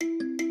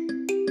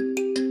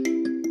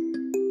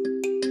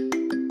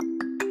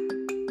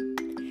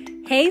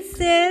Hey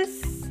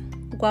sis,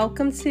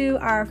 welcome to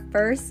our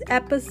first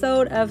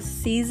episode of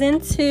season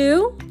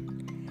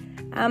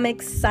 2. I'm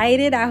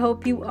excited. I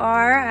hope you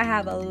are. I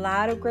have a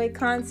lot of great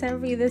content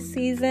for you this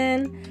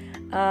season.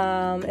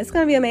 It's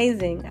going to be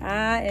amazing.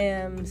 I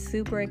am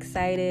super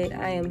excited.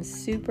 I am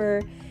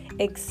super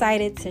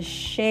excited to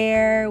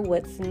share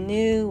what's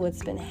new,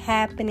 what's been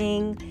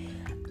happening.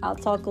 I'll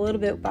talk a little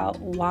bit about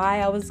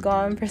why I was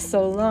gone for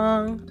so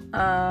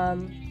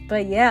long.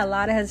 But yeah, a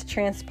lot has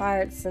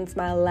transpired since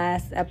my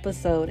last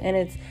episode.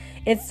 And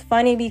it's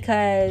funny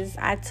because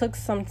I took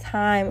some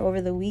time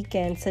over the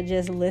weekend to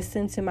just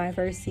listen to my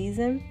first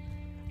season.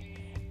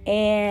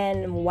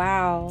 And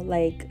wow,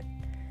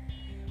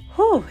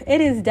 it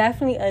is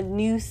definitely a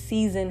new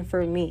season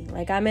for me.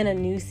 I'm in a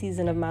new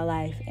season of my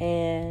life.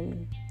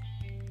 And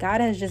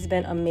God has just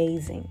been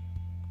amazing.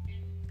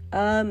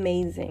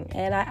 Amazing.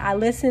 And I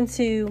listened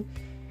to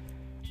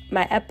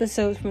my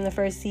episodes from the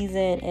first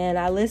season, and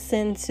I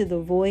listened to the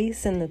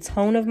voice and the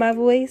tone of my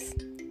voice,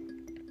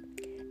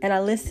 and I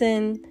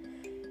listened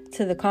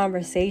to the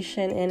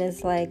conversation, and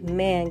it's like,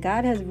 man,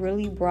 God has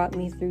really brought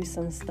me through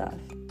some stuff.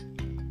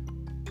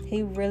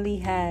 He really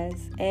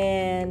has.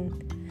 And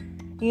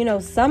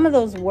some of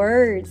those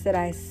words that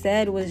I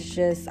said was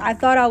just, I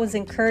thought I was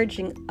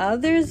encouraging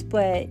others,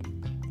 but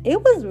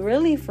it was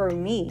really for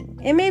me.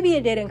 And maybe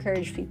it did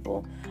encourage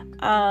people.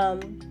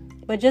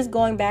 But just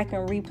going back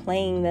and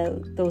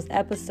replaying those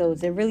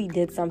episodes, it really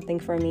did something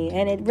for me.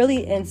 And it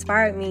really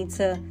inspired me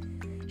to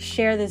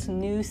share this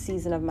new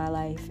season of my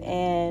life.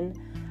 And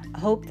I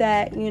hope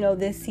that,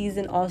 this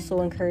season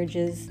also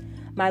encourages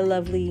my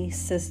lovely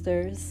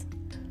sisters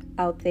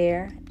out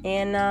there.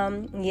 And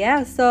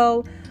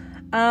so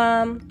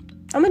I'm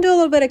going to do a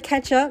little bit of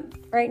catch up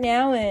right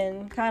now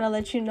and kind of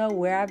let you know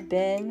where I've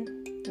been,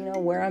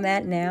 where I'm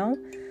at now.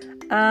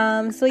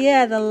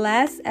 The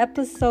last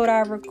episode I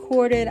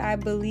recorded, I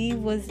believe,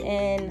 was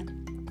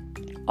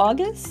in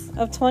August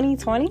of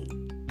 2020.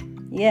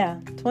 Yeah,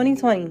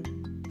 2020.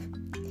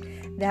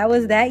 That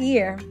was that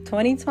year,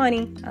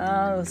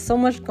 2020. So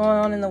much going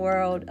on in the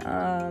world.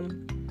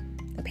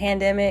 The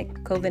pandemic,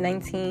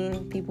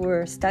 COVID-19, people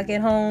were stuck at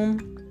home.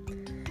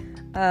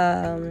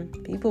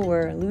 People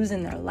were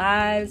losing their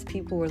lives.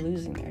 People were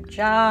losing their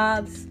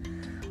jobs.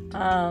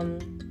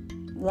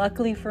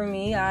 Luckily for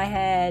me, I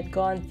had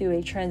gone through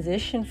a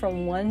transition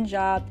from one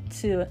job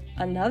to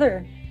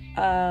another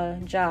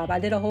job. I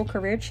did a whole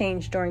career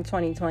change during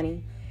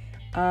 2020.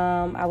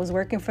 I was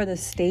working for the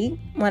state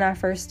when I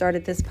first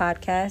started this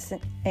podcast,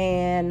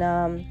 and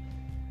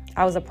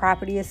I was a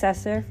property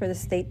assessor for the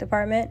State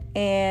Department,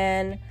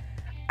 and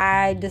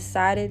I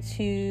decided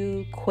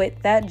to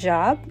quit that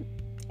job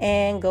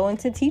and go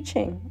into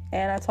teaching.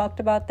 And I talked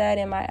about that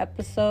in my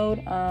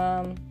episode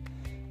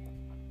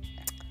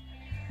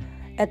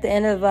at the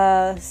end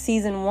of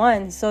season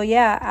 1. So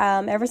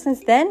ever since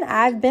then,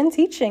 I've been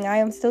teaching. I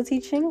am still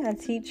teaching. I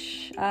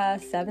teach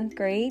 7th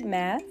grade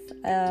math.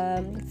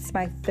 It's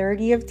my 3rd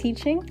year of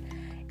teaching.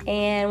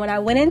 And when I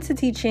went into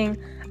teaching,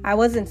 I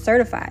wasn't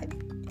certified.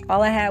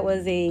 All I had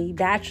was a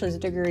bachelor's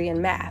degree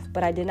in math,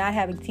 but I did not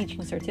have a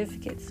teaching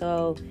certificate.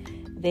 So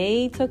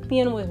they took me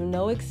in with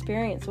no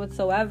experience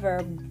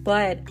whatsoever,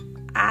 but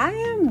I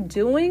am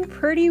doing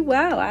pretty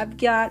well. I've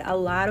got a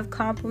lot of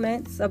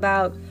compliments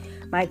about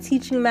my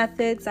teaching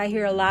methods. I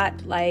hear a lot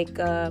I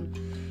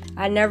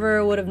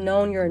never would have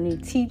known you're a new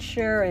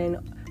teacher. And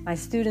my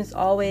students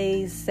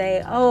always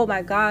say, oh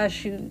my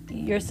gosh,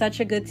 you're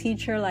such a good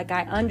teacher.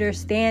 I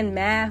understand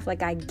math.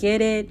 I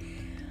get it.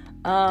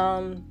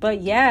 And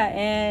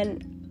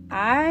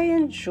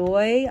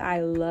I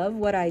love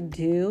what I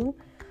do.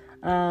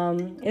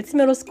 It's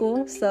middle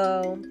school,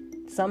 so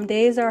some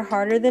days are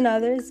harder than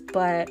others,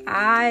 but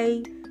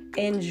I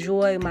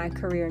enjoy my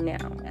career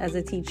now as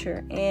a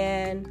teacher.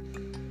 And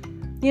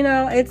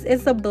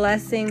it's a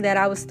blessing that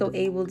I was still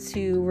able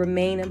to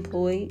remain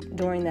employed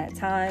during that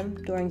time,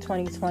 during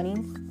 2020.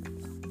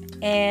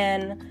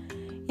 And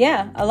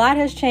a lot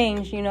has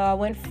changed. I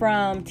went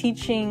from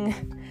teaching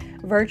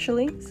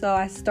virtually. So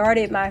I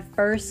started my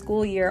first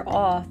school year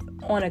off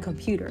on a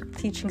computer,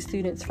 teaching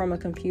students from a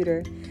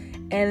computer.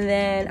 And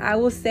then I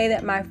will say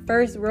that my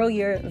first real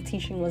year of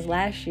teaching was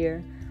last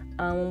year,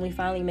 when we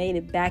finally made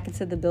it back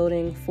into the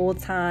building full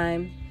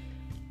time.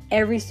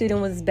 Every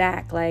student was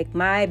back.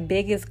 My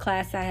biggest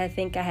class, I had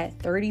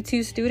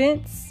 32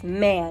 students.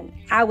 Man,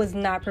 I was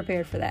not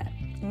prepared for that.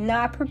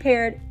 Not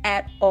prepared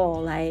at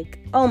all.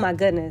 Oh my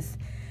goodness.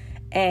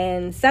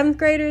 And 7th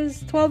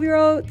graders,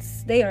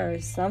 12-year-olds, they are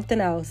something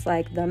else.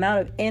 The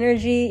amount of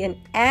energy and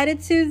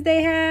attitudes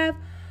they have.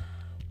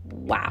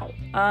 Wow.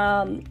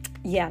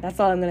 That's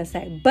all I'm going to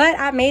say. But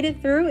I made it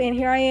through, and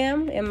here I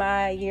am in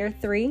my year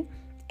 3.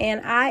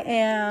 And I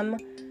am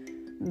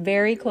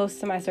very close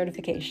to my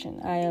certification.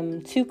 I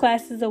am 2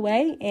 classes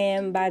away,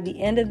 and by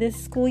the end of this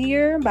school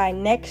year, by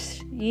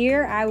next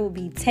year, I will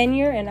be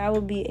tenure, and I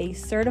will be a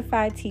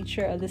certified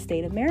teacher of the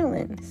state of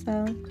Maryland.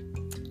 So,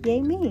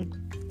 yay me.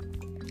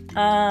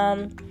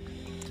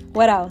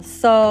 What else?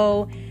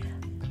 So,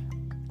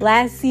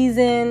 last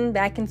season,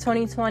 back in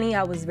 2020,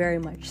 I was very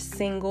much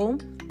single.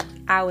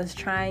 I was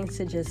trying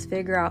to just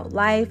figure out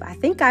life. I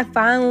think I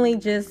finally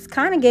just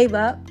kind of gave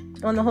up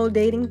on the whole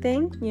dating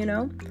thing,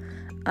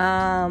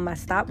 I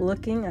stopped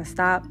looking. I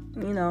stopped,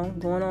 going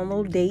on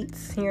little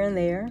dates here and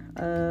there.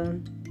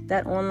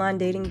 That online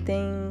dating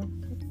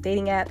thing,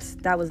 dating apps,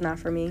 that was not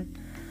for me.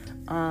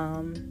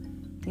 I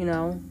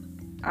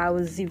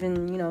was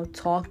even,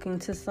 talking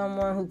to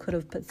someone who could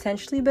have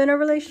potentially been a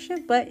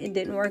relationship, but it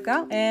didn't work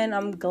out, and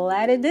I'm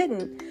glad it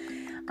didn't.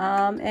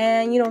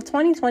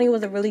 2020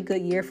 was a really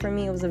good year for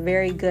me. It was a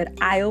very good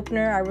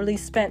eye-opener. I really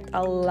spent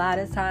a lot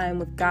of time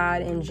with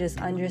God and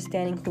just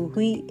understanding who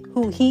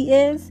He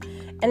is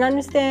and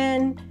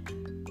understand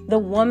the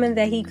woman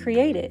that He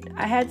created.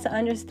 I had to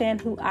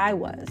understand who I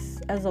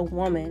was as a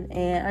woman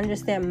and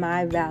understand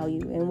my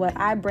value and what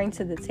I bring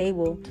to the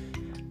table.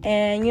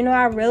 And,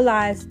 I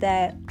realized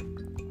that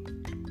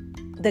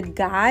the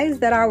guys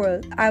that I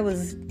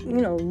was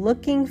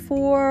looking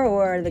for,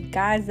 or the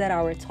guys that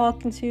I were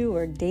talking to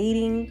or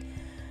dating,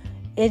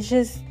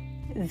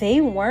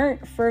 they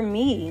weren't for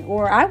me,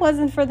 or I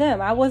wasn't for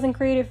them. I wasn't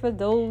created for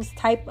those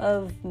type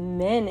of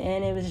men.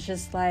 And it was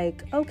just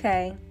like,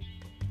 okay,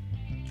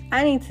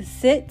 I need to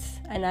sit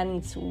and I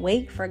need to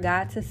wait for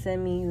God to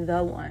send me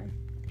the one.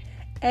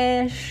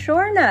 And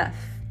sure enough,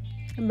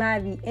 by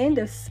the end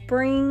of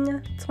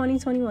spring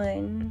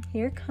 2021,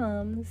 here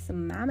comes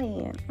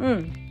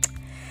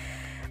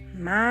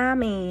my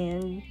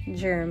man,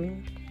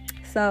 Jeremy.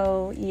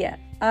 So yeah,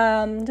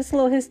 just a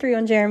little history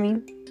on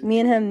Jeremy. Me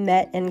and him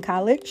met in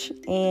college,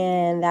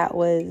 and that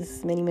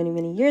was many, many,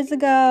 many years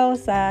ago.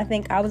 So I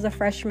think I was a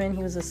freshman.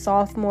 He was a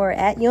sophomore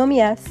at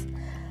UMES.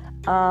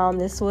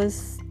 This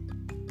was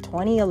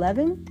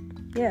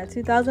 2011. Yeah,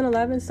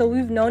 2011. So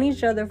we've known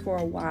each other for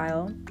a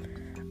while.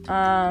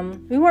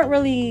 We weren't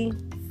really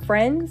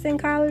friends in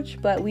college,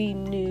 but we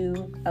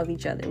knew of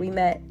each other. We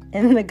met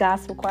in the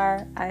gospel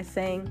choir. I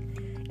sang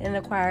in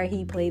the choir,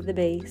 he played the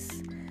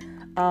bass.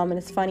 And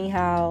it's funny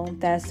how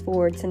fast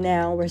forward to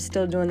now, we're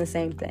still doing the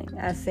same thing.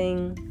 I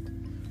sing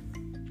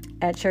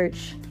at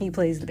church, he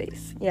plays the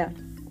bass. Yeah.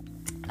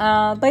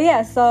 But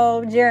yeah,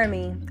 so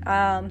Jeremy,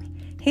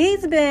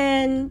 he's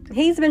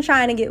been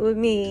trying to get with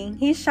me.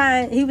 He was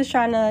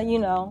trying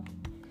to,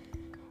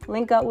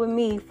 link up with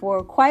me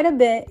for quite a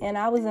bit, and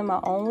I was in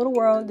my own little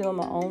world doing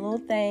my own little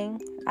thing.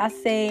 I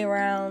say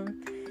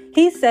around,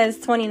 he says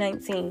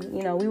 2019,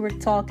 we were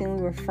talking,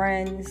 we were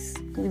friends,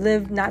 we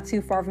lived not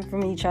too far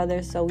from each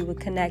other, so we would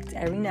connect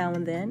every now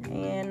and then.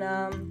 And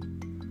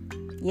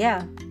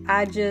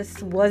I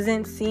just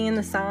wasn't seeing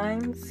the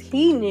signs.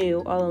 He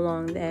knew all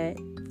along that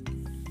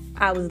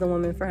I was the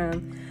woman for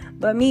him,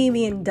 but me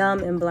being dumb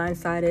and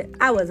blindsided,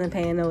 I wasn't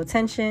paying no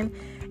attention.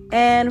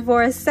 And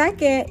for a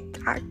second,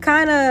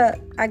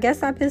 I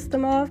guess I pissed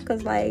him off,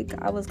 because I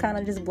was kind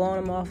of just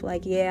blowing him off,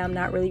 I'm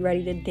not really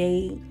ready to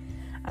date.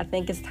 I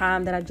think it's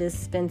time that I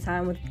just spend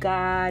time with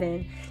God.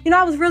 And,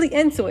 I was really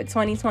into it,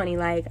 2020.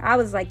 I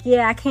was like,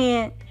 yeah, I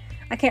can't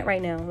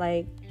right now.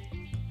 I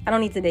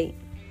don't need to date.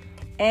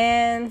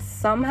 And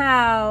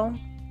somehow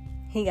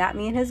he got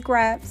me in his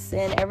grasp.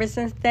 And ever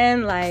since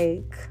then,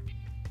 the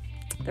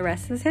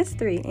rest is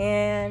history.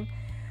 And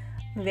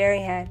I'm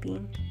very happy,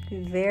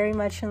 very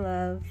much in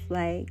love.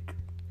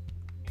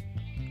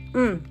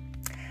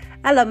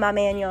 I love my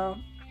man, y'all.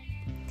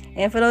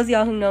 And for those of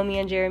y'all who know me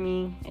and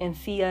Jeremy and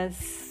see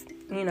us,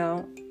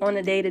 on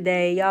a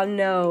day-to-day, y'all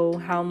know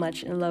how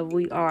much in love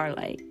we are.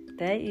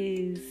 That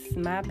is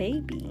my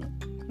baby,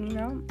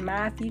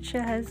 my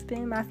future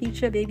husband, my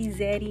future baby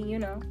zaddy,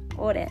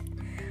 all that.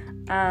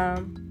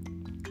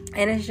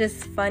 And it's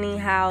just funny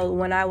how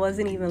when I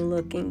wasn't even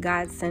looking,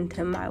 God sent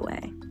him my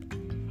way.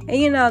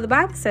 And the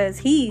Bible says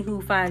he who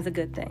finds a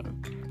good thing.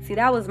 See,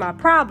 that was my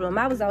problem.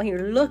 I was out here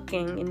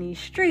looking in these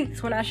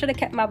streets when I should have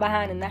kept my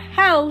behind in the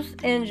house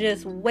and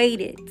just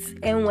waited.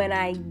 And when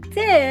I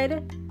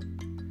did,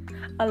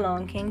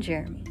 along came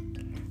Jeremy.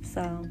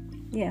 So,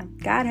 yeah,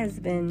 God has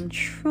been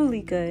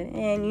truly good.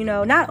 And,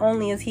 not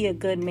only is he a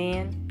good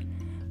man,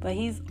 but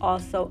he's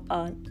also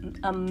an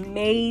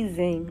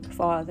amazing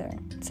father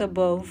to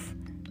both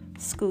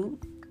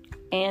Scoop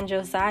and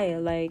Josiah.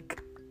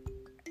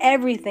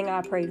 Everything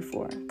I prayed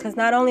for. Because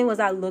not only was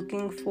I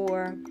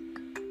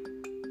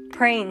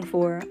praying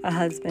for a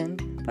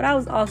husband, but I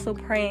was also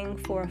praying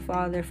for a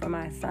father for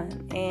my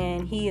son.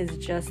 And he is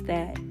just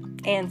that,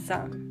 and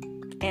some.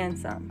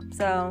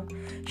 So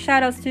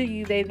shout outs to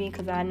you, baby,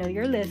 because I know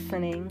you're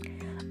listening.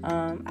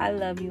 I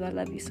love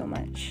you so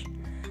much.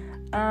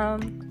 A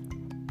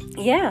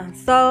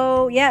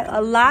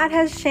lot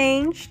has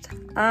changed.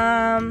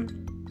 I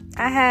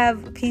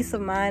have peace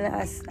of mind.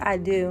 I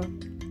do.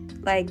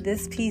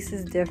 This peace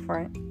is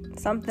different.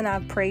 Something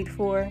I've prayed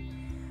for.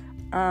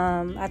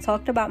 I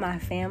talked about my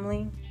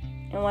family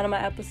in one of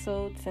my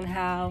episodes, and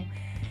how,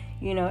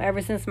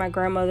 ever since my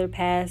grandmother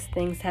passed,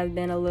 things have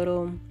been a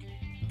little,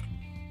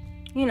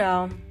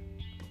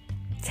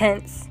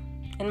 tense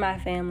in my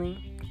family.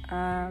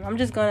 I'm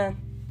just gonna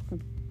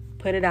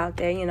put it out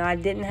there. I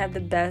didn't have the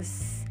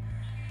best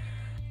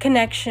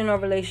connection or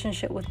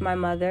relationship with my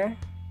mother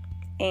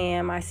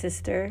and my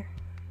sister,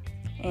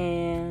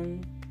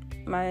 and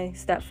my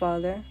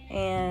stepfather.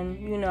 And,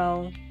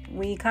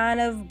 we kind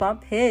of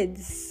bump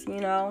heads,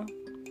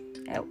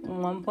 At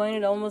one point,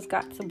 it almost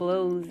got to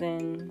blows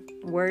and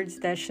words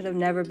that should have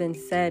never been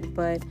said.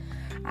 But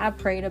I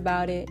prayed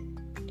about it.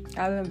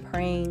 I've been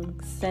praying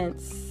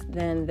since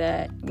then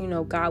that,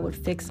 God would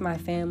fix my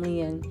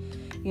family and,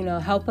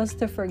 help us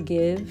to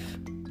forgive,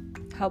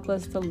 help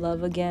us to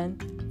love again.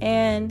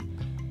 And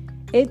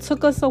it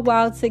took us a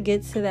while to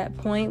get to that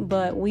point,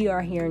 but we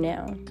are here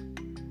now.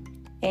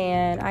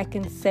 And I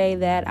can say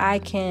that I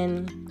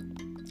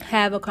can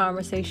have a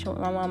conversation with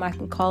my mom. I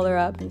can call her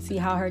up and see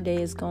how her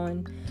day is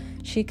going.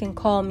 She can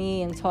call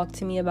me and talk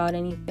to me about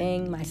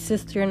anything. My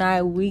sister and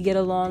I, we get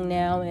along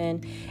now,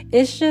 and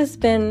it's just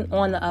been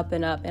on the up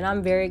and up. And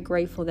I'm very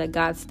grateful that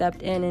God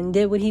stepped in and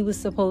did what he was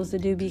supposed to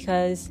do,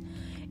 because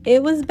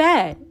it was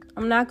bad.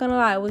 I'm not going to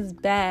lie, it was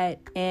bad.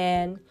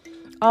 And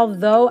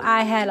although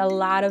I had a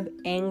lot of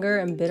anger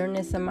and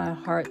bitterness in my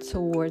heart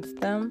towards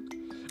them,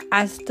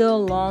 I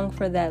still long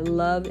for that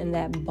love and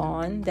that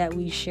bond that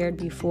we shared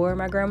before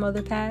my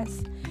grandmother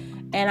passed.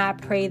 And I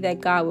pray that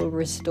God will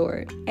restore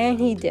it. And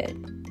he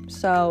did.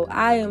 So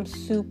I am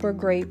super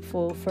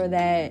grateful for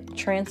that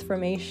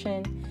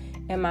transformation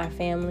in my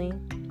family.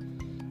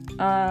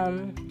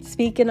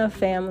 Speaking of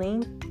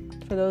family,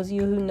 for those of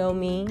you who know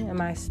me and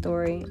my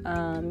story,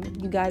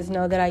 you guys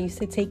know that I used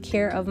to take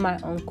care of my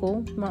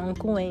Uncle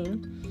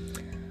Wayne.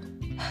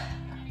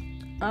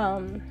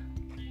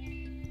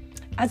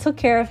 I took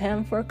care of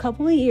him for a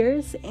couple of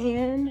years,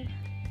 and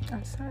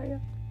I'm sorry.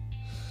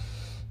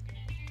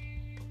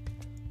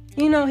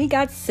 He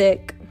got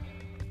sick.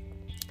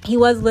 He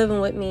was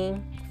living with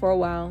me for a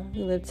while.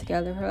 We lived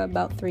together for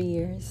about 3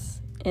 years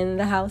in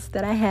the house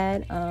that I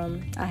had.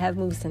 I have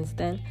moved since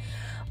then.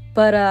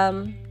 But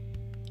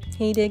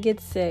he did get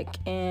sick,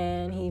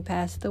 and he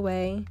passed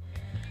away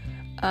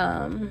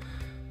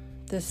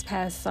this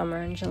past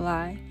summer in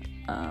July.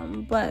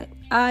 But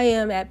I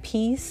am at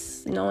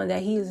peace knowing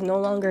that he is no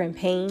longer in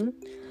pain.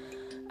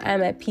 I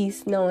am at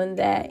peace knowing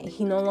that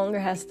he no longer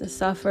has to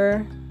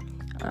suffer.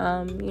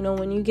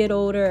 When you get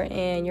older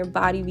and your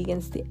body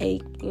begins to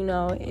ache,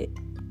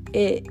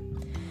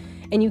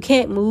 and you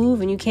can't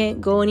move and you can't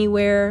go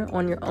anywhere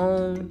on your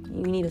own,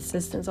 you need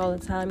assistance all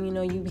the time,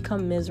 you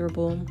become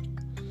miserable.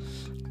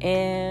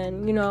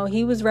 And,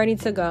 he was ready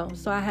to go.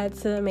 So I had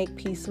to make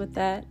peace with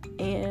that.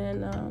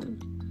 And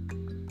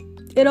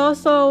it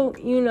also,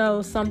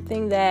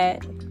 something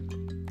that,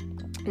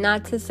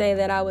 not to say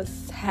that I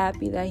was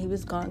happy that he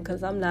was gone,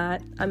 because I'm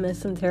not. I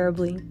miss him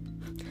terribly.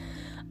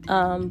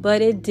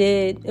 But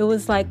it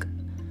was like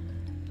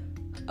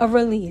a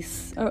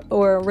release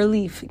or a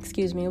relief,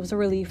 excuse me. It was a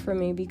relief for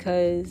me,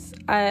 because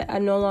I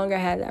no longer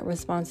had that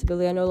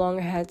responsibility. I no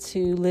longer had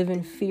to live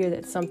in fear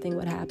that something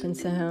would happen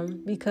to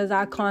him, because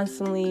I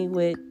constantly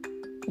would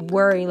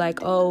worry like,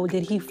 oh,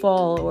 did he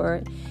fall,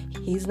 or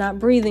he's not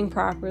breathing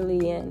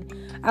properly. And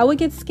I would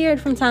get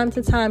scared from time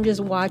to time just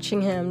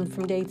watching him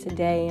from day to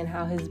day and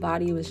how his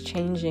body was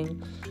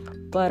changing.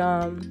 But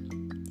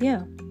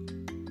yeah.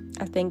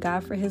 I thank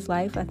God for his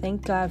life. I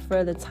thank God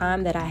for the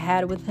time that I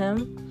had with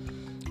him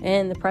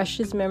and the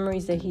precious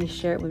memories that he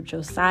shared with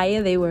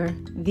Josiah. They were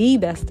the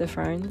best of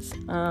friends.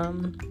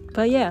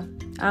 But yeah,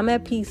 I'm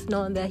at peace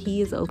knowing that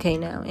he is okay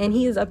now. And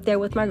he is up there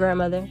with my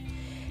grandmother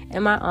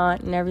and my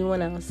aunt and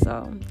everyone else.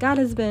 So God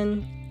has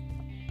been,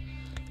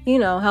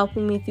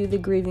 helping me through the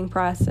grieving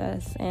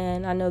process.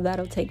 And I know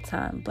that'll take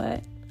time,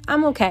 but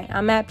I'm okay.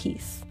 I'm at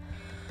peace.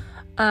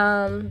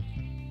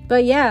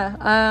 But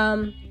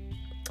yeah,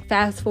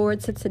 fast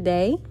forward to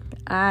today.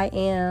 I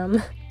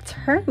am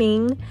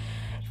turning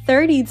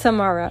 30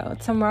 tomorrow.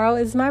 Tomorrow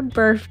is my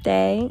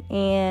birthday,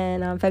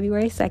 and on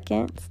February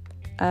 2nd.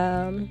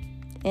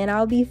 And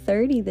I'll be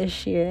 30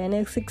 this year, and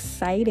it's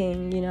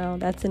exciting.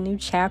 That's a new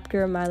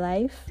chapter of my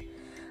life.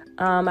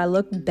 I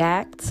look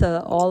back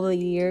to all the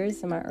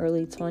years in my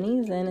early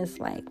 20s, and it's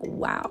like,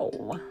 wow.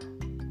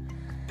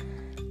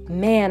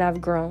 Man, I've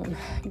grown.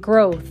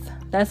 Growth.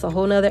 That's a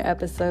whole nother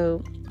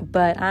episode.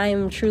 But I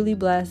am truly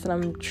blessed, and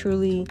I'm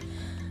truly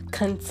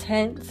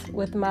content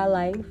with my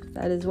life.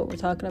 That is what we're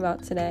talking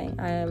about today.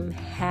 I am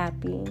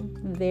happy,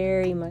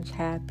 very much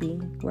happy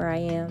where I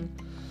am.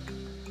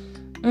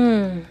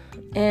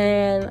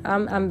 And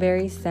I'm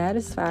very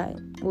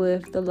satisfied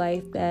with the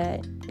life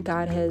that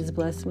God has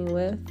blessed me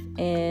with,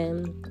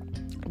 and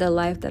the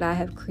life that I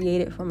have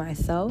created for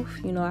myself.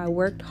 I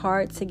worked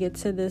hard to get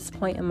to this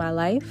point in my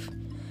life.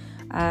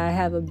 I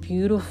have a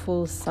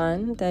beautiful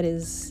son that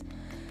is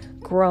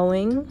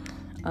growing.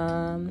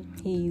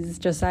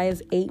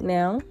 Josiah's 8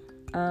 now.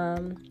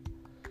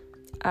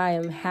 I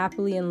am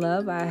happily in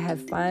love. I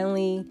have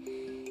finally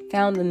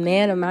found the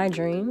man of my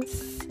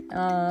dreams.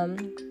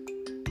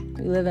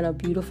 We live in a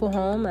beautiful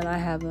home, and I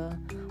have a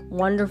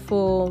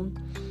wonderful,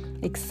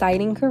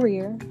 exciting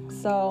career.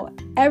 So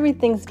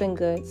everything's been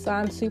good. So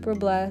I'm super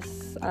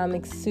blessed.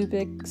 I'm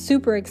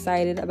super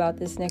excited about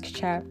this next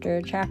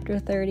chapter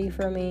 30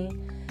 for me.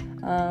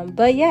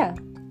 But yeah,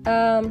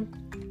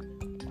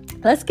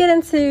 let's get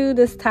into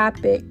this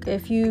topic.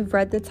 If you've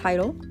read the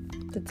title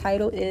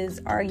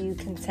is, Are You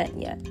Content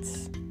Yet?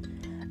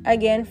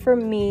 again, for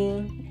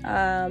me,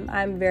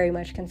 I'm very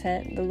much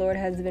content. The Lord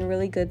has been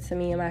really good to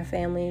me and my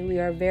family. We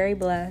are very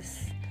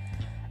blessed.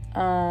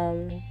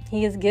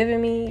 He has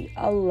given me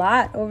a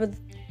lot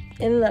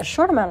in a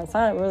short amount of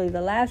time, really.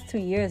 The last 2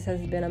 years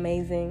has been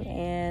amazing,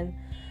 and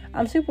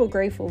I'm super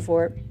grateful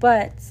for it.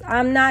 But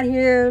I'm not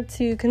here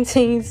to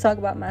continue to talk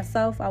about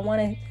myself. I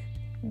want to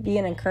be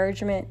an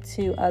encouragement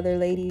to other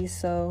ladies.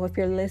 So if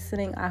you're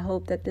listening, I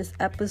hope that this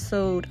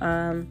episode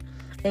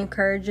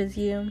encourages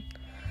you.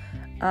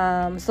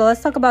 So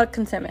let's talk about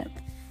contentment.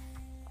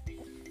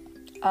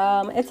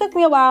 It took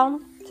me a while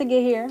to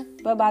get here,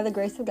 but by the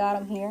grace of God,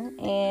 I'm here.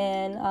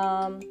 And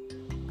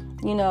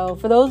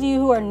for those of you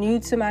who are new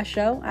to my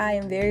show, I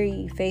am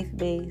very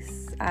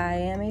faith-based. I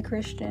am a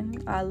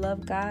Christian. I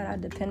love God. I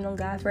depend on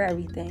God for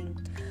everything.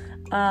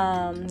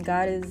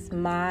 God is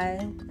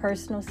my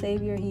personal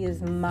savior. He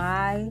is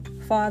my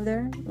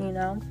father,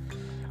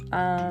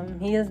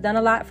 He has done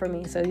a lot for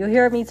me. So you'll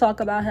hear me talk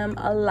about him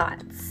a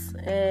lot.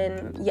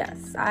 And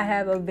yes, I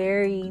have a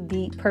very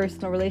deep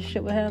personal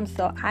relationship with him.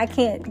 So I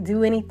can't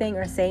do anything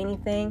or say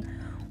anything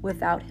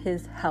without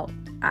his help.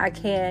 I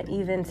can't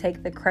even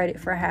take the credit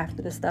for half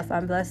of the stuff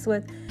I'm blessed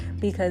with,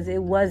 because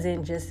it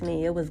wasn't just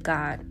me. It was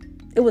God.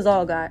 It was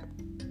all God.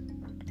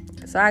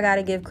 So I got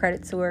to give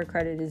credit to where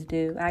credit is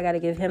due. I got to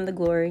give him the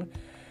glory.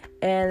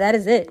 And that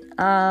is it.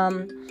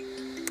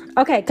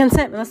 Okay,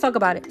 contentment. Let's talk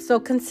about it. So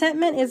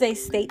contentment is a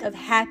state of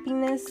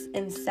happiness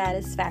and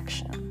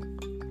satisfaction.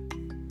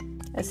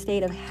 A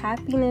state of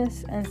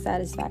happiness and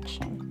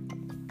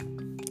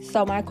satisfaction.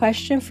 So my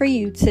question for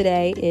you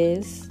today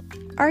is,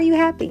 are you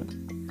happy?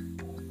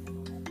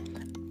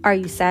 Are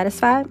you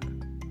satisfied?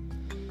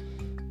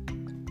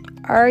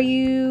 Are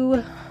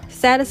you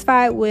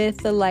satisfied with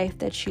the life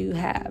that you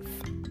have?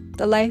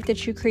 The life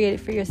that you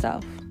created for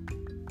yourself?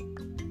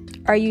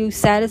 Are you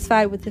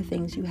satisfied with the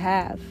things you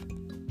have?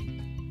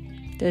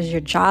 Does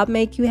your job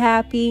make you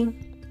happy?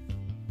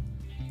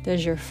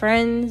 Does your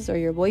friends or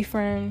your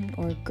boyfriend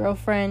or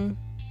girlfriend,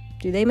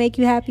 do they make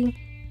you happy?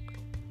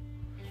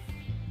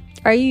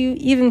 Are you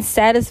even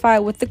satisfied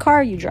with the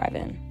car you drive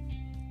in?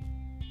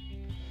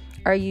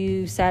 Are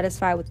you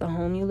satisfied with the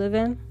home you live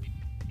in?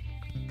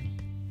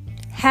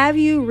 Have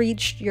you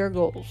reached your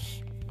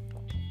goals?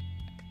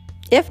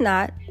 If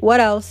not, what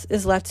else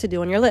is left to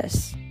do on your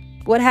list?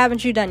 What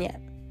haven't you done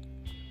yet?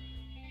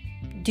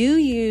 Do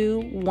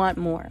you want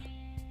more?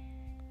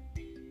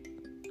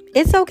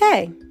 It's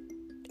okay.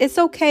 It's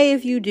okay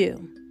if you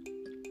do.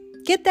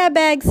 Get that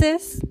bag,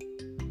 sis.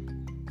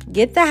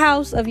 Get the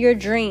house of your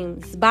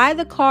dreams. Buy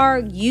the car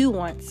you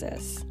want,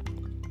 sis.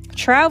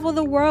 Travel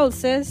the world,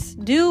 sis.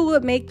 Do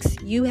what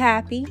makes you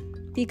happy,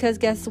 because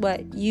guess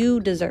what? You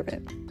deserve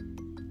it.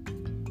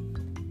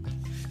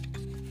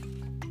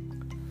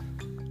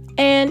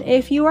 And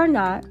if you are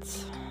not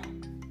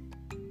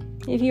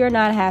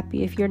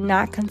happy, if you're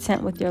not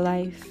content with your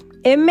life,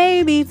 it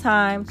may be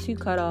time to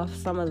cut off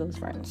some of those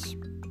friends.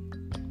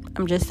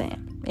 I'm just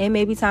saying. It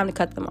may be time to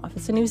cut them off.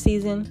 It's a new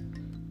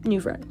season,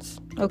 new friends,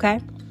 okay?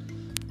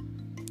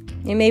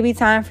 It may be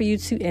time for you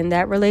to end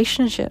that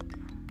relationship.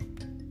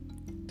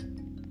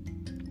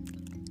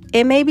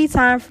 It may be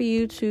time for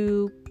you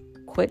to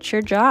quit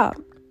your job.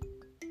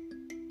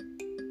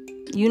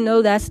 You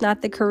know that's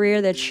not the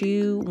career that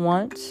you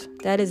want.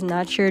 That is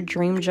not your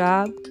dream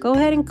job. Go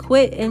ahead and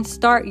quit and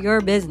start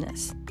your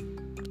business.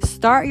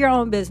 Start your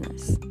own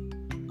business.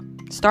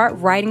 Start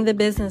writing the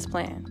business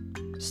plan.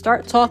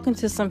 Start talking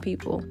to some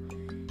people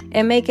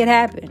and make it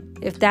happen.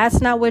 If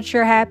that's not what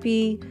you're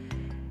happy,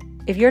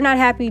 if you're not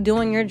happy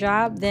doing your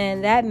job,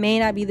 then that may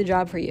not be the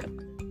job for you.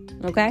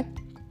 Okay?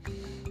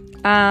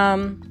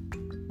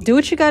 Do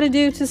what you got to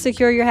do to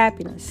secure your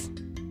happiness.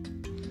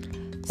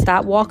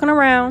 Stop walking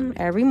around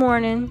every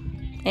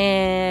morning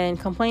and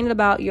complaining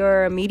about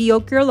your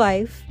mediocre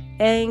life,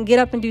 and get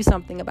up and do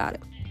something about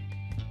it.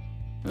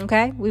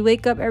 Okay? We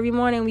wake up every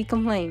morning, we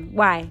complain.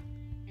 Why?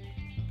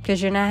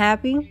 Because you're not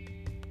happy?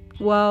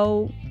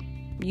 Well,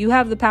 you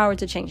have the power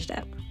to change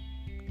that.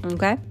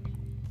 Okay?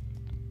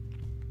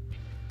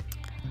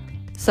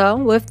 So,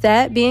 with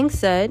that being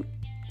said,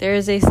 there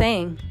is a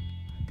saying,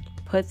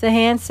 put the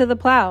hands to the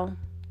plow.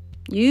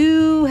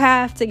 You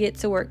have to get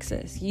to work,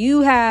 sis.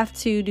 You have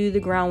to do the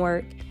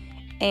groundwork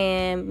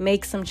and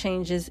make some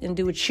changes and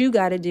do what you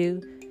got to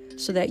do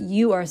so that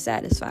you are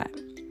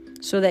satisfied,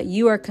 so that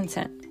you are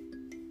content.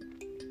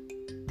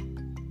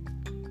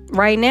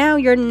 Right now,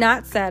 you're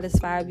not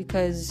satisfied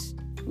because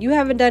you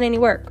haven't done any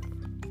work.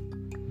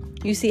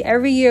 You see,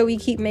 every year we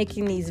keep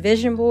making these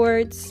vision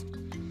boards,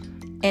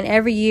 and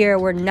every year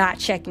we're not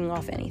checking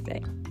off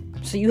anything.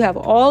 So you have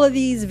all of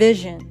these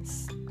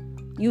visions.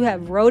 You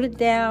have wrote it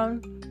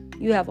down.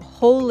 You have a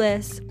whole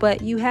list,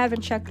 but you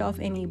haven't checked off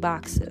any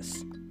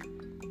boxes.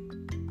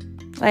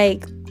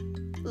 Like,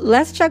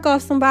 let's check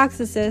off some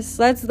boxes, sis.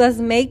 Let's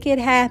make it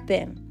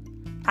happen.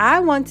 I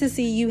want to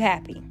see you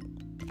happy.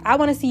 I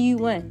want to see you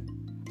win.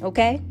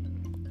 Okay?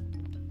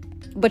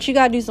 But you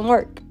got to do some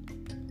work.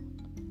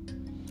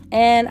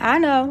 And I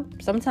know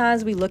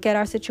sometimes we look at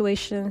our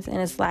situations and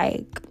it's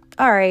like,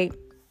 all right,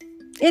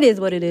 it is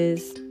what it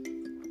is.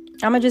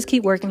 I'm going to just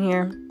keep working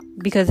here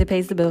because it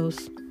pays the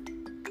bills.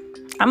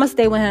 I'm going to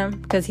stay with him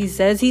because he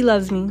says he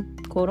loves me,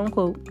 quote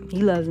unquote.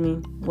 He loves me,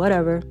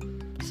 whatever.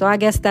 So I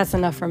guess that's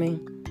enough for me.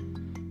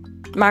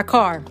 My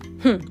car.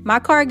 My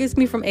car gets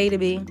me from A to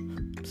B.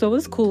 So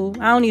it's cool.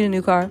 I don't need a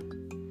new car.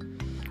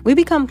 We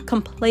become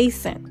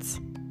complacent.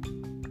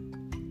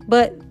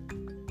 But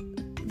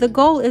the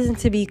goal isn't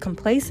to be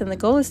complacent. The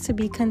goal is to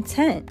be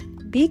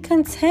content. Be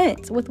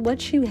content with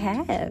what you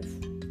have.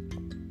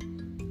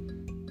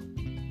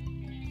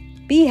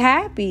 Be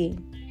happy.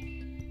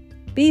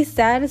 Be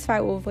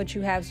satisfied with what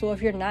you have. So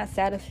if you're not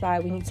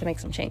satisfied, we need to make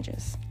some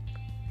changes.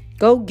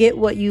 Go get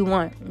what you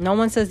want. No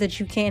one says that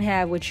you can't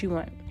have what you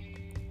want.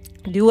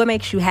 Do what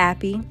makes you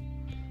happy.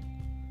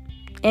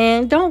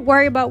 And don't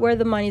worry about where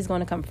the money's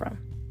going to come from.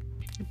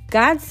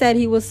 God said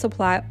he will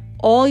supply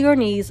all your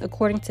needs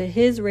according to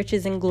his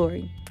riches and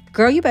glory.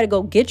 Girl, you better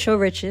go get your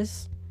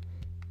riches.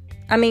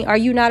 I mean, are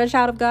you not a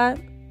child of God?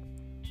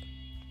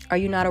 Are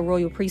you not a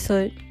royal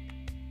priesthood?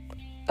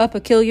 A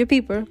peculiar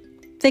people?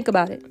 Think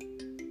about it.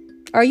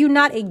 Are you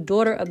not a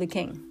daughter of the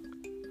king?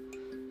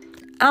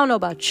 I don't know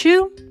about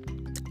you,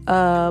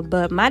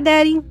 but my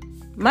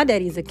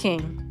daddy's a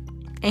king.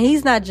 And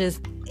he's not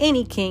just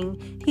any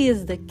king. He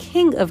is the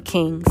King of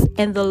kings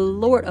and the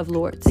Lord of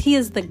lords. He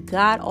is the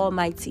God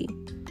Almighty.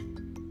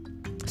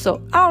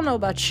 So I don't know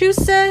about you,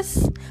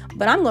 sis,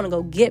 but I'm going to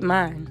go get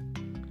mine.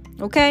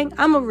 Okay?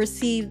 I'm going to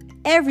receive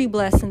every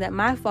blessing that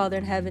my Father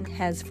in heaven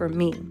has for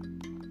me.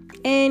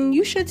 And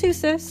you should too,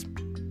 sis.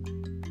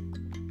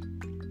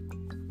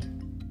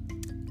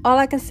 All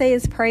I can say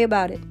is pray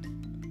about it.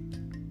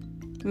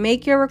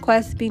 Make your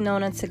requests be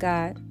known unto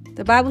God.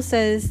 The Bible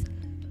says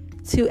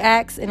to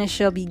ask and it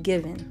shall be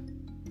given.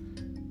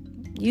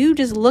 You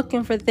just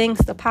looking for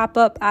things to pop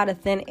up out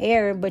of thin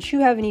air, but you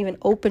haven't even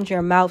opened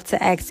your mouth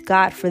to ask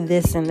God for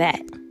this and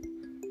that.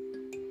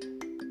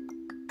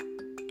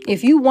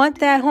 If you want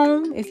that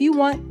home, if you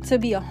want to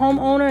be a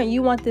homeowner and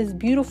you want this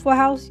beautiful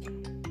house,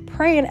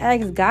 pray and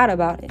ask God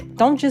about it.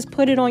 Don't just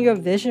put it on your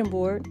vision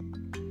board.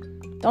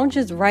 Don't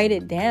just write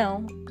it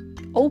down.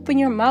 Open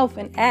your mouth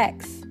and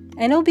ask,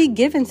 and it'll be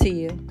given to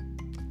you.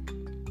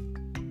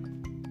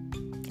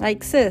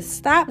 Like, sis,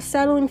 stop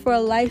settling for a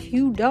life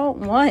you don't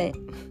want.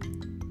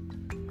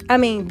 I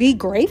mean, be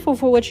grateful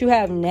for what you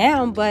have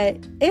now, but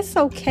it's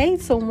okay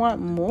to want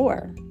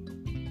more.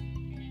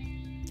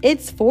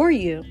 It's for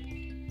you.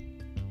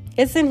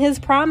 It's in his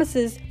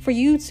promises for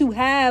you to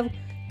have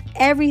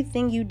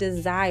everything you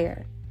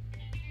desire.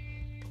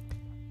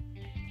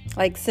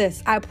 Like,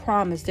 sis, I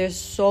promise there's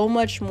so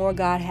much more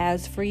God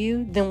has for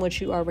you than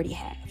what you already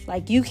have.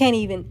 Like, you can't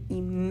even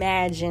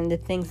imagine the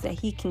things that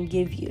he can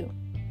give you.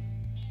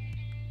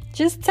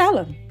 Just tell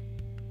him.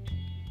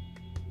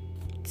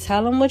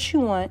 Tell him what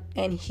you want,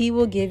 and he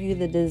will give you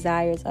the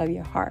desires of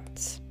your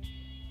hearts.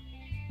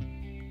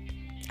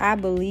 I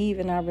believe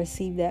and I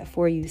receive that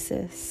for you,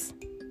 sis.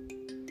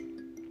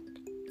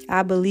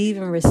 I believe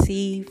and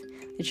receive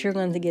that you're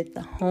going to get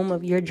the home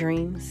of your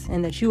dreams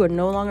and that you are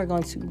no longer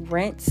going to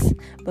rent,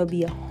 but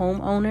be a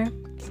homeowner.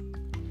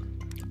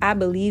 I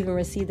believe and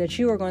receive that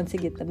you are going to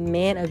get the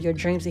man of your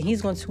dreams and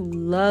he's going to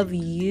love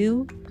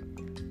you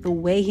the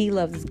way he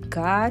loves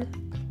God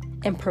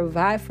and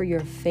provide for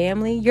your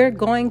family. You're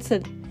going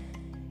to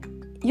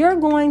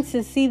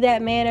see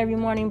that man every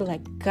morning and be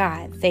like,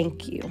 God,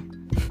 thank you.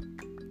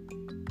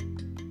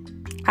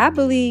 I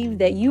believe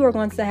that you are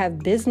going to have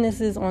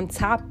businesses on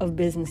top of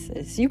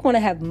businesses. You're going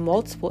to have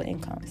multiple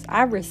incomes.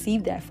 I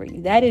receive that for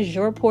you. That is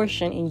your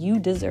portion and you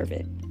deserve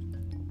it.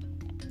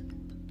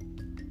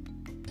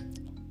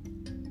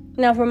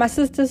 Now, for my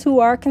sisters who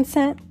are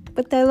content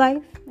with their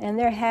life and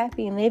they're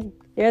happy and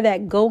they're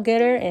that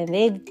go-getter and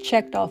they've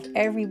checked off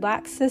every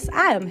box, sis,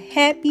 I am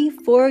happy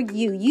for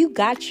you. You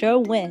got your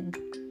win.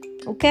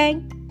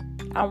 Okay?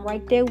 I'm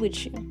right there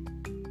with you.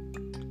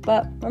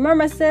 But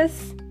remember,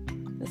 sis,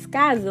 the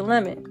sky's the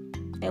limit.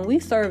 And we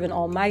serve an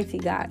almighty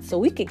God. So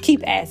we could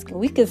keep asking.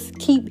 We could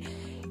keep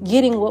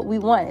getting what we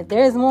want. If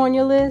there's more on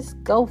your list,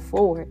 go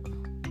for it.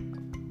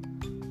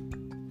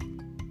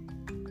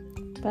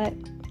 But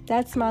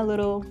that's my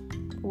little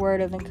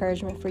word of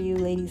encouragement for you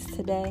ladies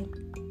today.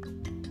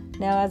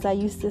 Now, as I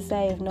used to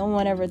say, if no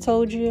one ever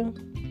told you,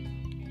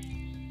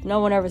 no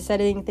one ever said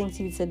anything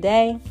to you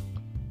today,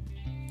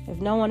 if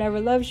no one ever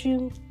loves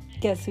you,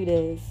 guess who it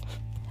is?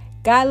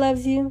 God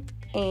loves you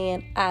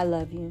and I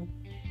love you.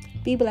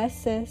 Be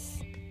blessed,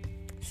 sis.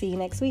 See you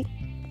next week.